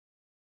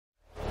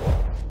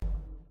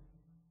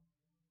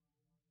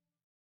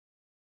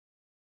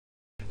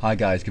Hi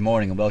guys, good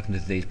morning and welcome to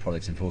today's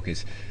Products in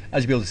Focus.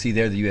 As you'll be able to see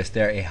there, the US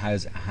 30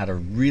 has had a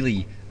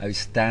really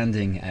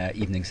outstanding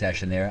evening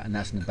session there, and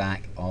that's on the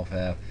back of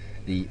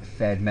the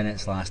Fed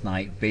minutes last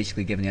night,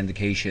 basically giving the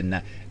indication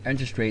that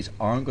interest rates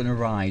aren't going to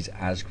rise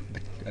as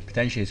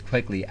potentially as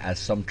quickly as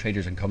some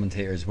traders and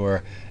commentators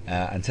were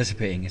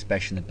anticipating,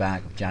 especially in the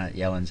back of Janet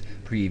Yellen's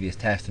previous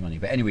testimony.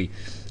 But anyway,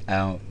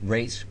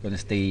 rates are going to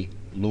stay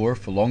lower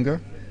for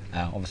longer.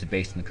 Obviously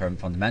based on the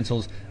current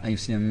fundamentals, and you've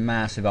seen a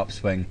massive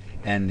upswing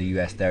in the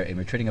US 30.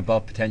 We're trading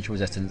above potential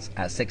resistance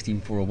at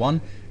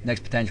 16,401.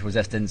 Next potential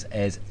resistance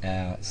is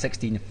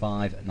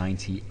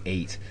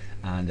 16,598,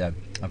 and a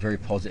very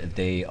positive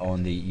day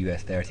on the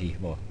US 30,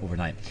 well,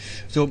 overnight.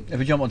 So if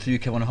we jump onto the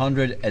UK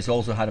 100, it's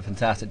also had a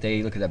fantastic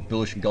day. Look at that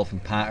bullish engulfing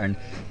pattern,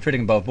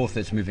 trading above both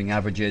its moving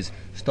averages,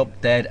 stopped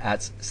dead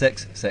at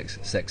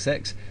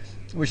 6666,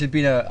 which has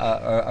been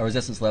a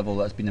resistance level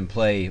that's been in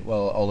play,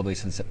 well, all the way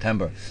since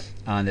September,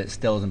 and it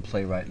still is in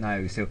play right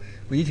now. So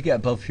we need to get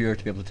above here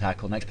to be able to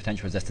tackle next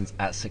potential resistance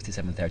at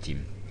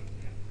 6713.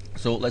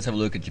 So let's have a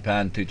look at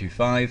Japan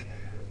 225.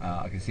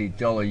 I can see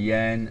dollar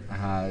yen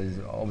has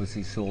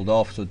obviously sold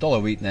off, so dollar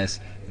weakness,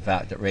 the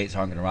fact that rates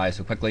aren't going to rise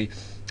so quickly.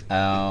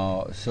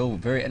 So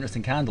very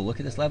interesting candle.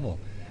 Look at this level,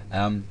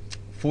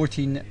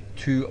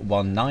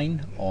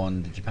 14219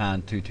 on the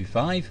Japan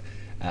 225.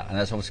 And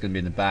that's obviously going to be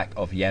in the back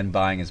of yen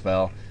buying as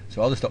well.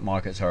 So other stock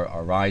markets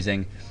are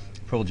rising.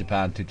 Pro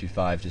Japan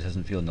 225 just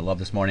isn't feeling the love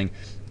this morning.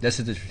 This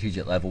is the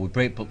strategic level. We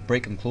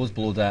break and close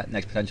below that.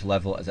 Next potential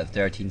level is at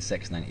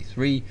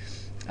 13,693.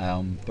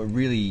 But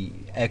really,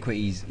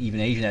 equities, even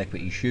Asian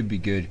equities, should be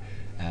good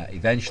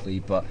eventually.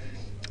 But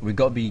we've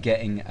got to be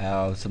getting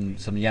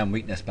some yen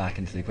weakness back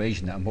into the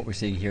equation. And what we're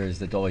seeing here is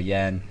the dollar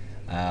yen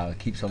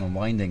keeps on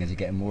unwinding as you're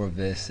getting more of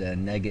this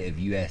negative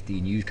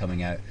USD news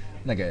coming out.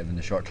 Negative in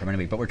the short term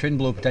anyway, but we're trading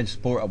below potential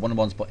support at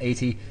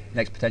 101.80.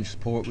 Next potential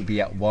support would be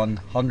at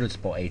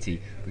 100.80.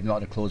 We've not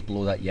had a close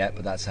below that yet,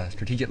 but that's a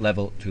strategic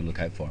level to look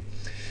out for.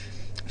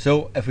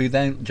 So if we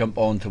then jump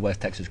on to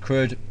West Texas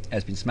Crude,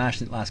 it's been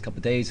smashing the last couple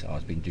of days.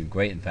 It's been doing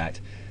great, in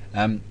fact.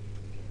 So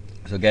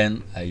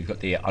again, you've got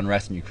the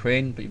unrest in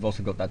Ukraine, but you've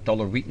also got that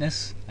dollar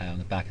weakness on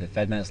the back of the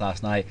Fed minutes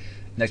last night.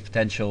 Next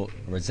potential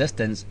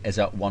resistance is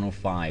at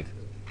 105.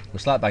 We're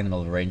slap bang in the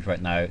middle of the range right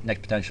now.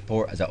 Next potential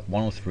support is at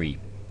 103.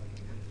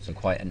 So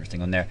quite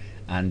interesting on there.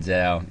 And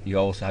you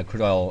also had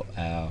crude oil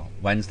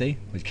Wednesday,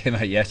 which came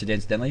out yesterday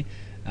incidentally,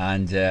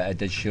 and it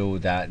did show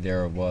that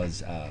there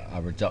was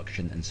a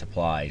reduction in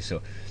supply.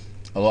 So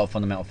a lot of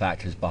fundamental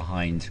factors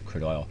behind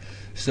crude oil.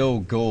 So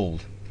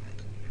gold,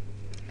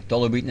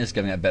 dollar weakness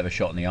giving it a bit of a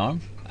shot in the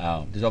arm.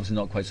 There's obviously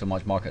not quite so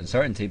much market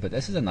uncertainty, but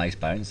this is a nice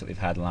bounce that we've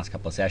had in the last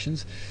couple of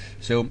sessions.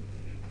 So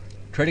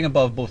trading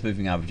above both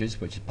moving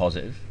averages, which is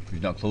positive.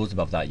 We've not closed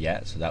above that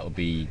yet, so that will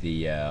be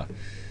the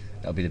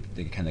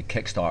kind of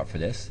kickstart for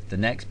this. The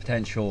next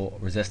potential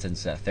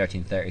resistance at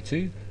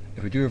 1332.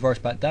 If we do reverse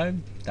back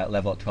down, that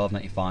level at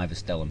 1295 is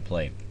still in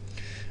play.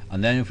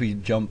 And then if we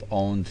jump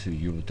on to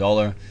euro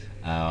dollar,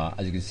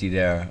 as you can see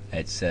there,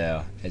 it's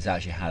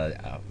actually had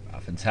a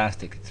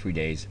fantastic 3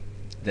 days.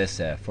 This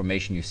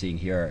formation you're seeing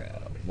here,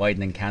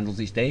 widening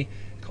candles each day,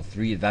 called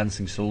three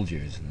advancing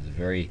soldiers, and it's a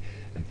very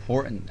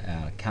important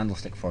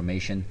candlestick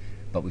formation.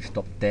 But we've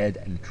stopped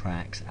dead in the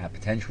tracks at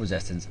potential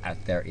resistance at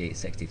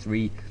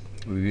 3863.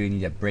 We really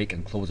need a break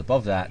and close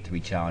above that to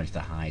re-challenge the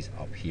highs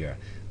up here.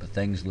 But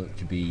things look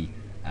to be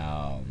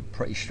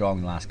pretty strong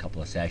in the last couple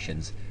of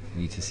sessions.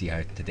 We need to see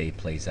how today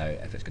plays out,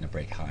 if it's going to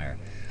break higher.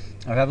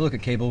 I'll have a look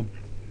at cable.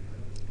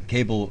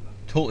 Cable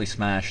totally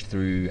smashed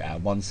through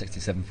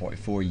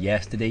 167.44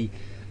 yesterday.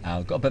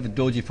 We've got a bit of a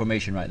doji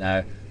formation right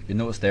now. You'll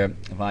notice there,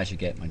 if I should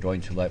get my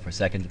drawing tool out for a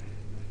second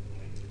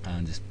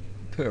and just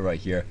put it right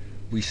here,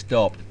 we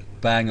stopped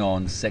bang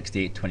on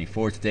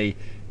 68.24 today.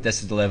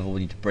 This is the level we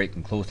need to break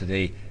and close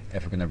today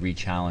if we're going to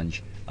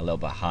re-challenge a little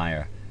bit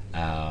higher,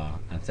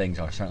 and things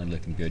are certainly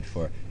looking good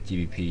for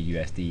GBP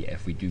USD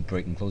if we do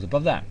break and close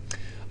above that.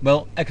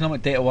 Well,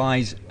 economic data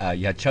wise,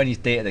 you had Chinese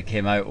data that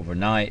came out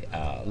overnight.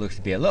 Looks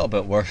to be a little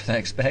bit worse than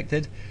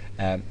expected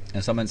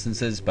in some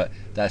instances, but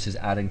that's just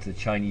adding to the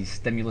Chinese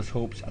stimulus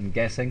hopes, I'm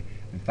guessing.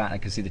 In fact, I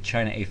can see the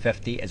China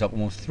A50 is up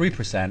almost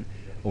 3%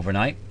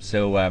 overnight,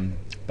 so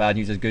bad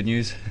news is good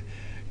news.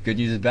 Good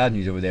news is bad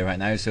news over there right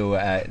now. So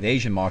the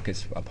Asian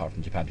markets, apart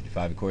from Japan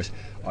 25 of course,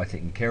 are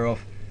taken care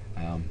of.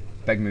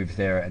 Big moves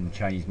there in the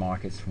Chinese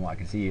markets from what I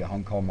can see.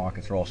 Hong Kong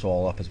markets are also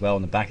all up as well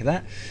on the back of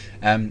that.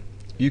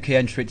 UK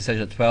interest rate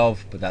decision at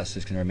 12, but that's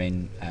just going to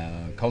remain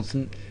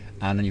constant.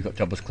 And then you've got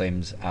jobless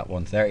claims at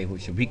 130,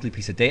 which is a weekly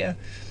piece of data.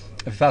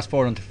 If we fast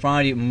forward on to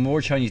Friday,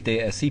 more Chinese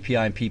data,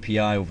 CPI and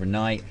PPI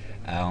overnight.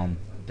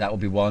 That will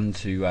be one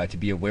to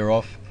be aware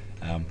of.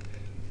 I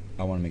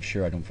want to make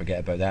sure I don't forget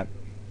about that.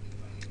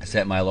 I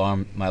set my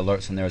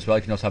alerts on there as well.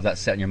 You can also have that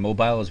set on your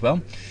mobile as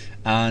well.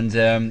 And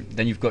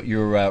then you've got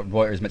your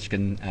Reuters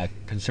Michigan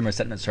Consumer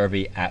Sentiment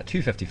Survey at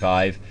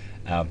 255.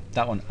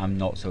 That one I'm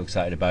not so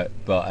excited about,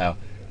 but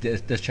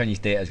this Chinese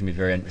data is going to be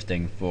very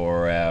interesting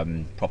for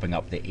propping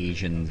up the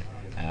Asian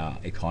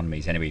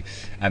economies. Anyway,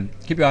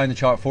 keep your eye on the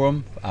chart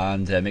forum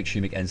and make sure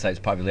you make insights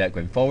part of your layout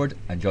going forward,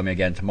 and join me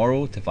again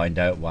tomorrow to find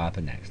out what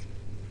happened next.